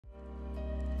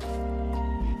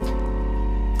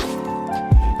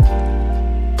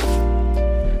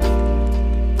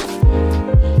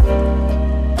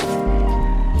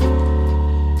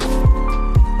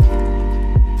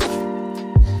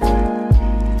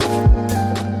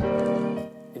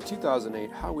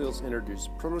2008, Hot Wheels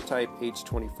introduced Prototype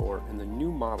H-24 in the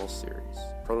new model series.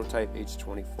 Prototype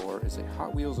H-24 is a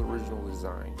Hot Wheels original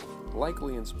design,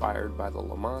 likely inspired by the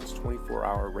Le Mans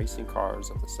 24-hour racing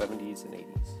cars of the 70s and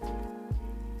 80s.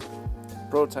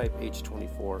 Prototype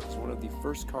H-24 is one of the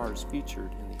first cars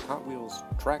featured in the Hot Wheels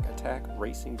Track Attack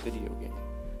racing video game.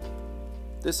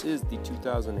 This is the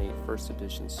 2008 First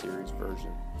Edition series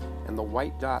version, and the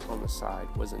white dot on the side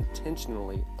was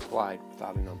intentionally applied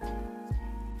without a number.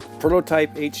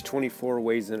 Prototype H-24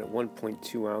 weighs in at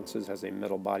 1.2 ounces, has a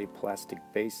metal body plastic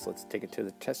base. Let's take it to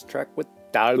the test track with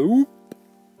Dalup.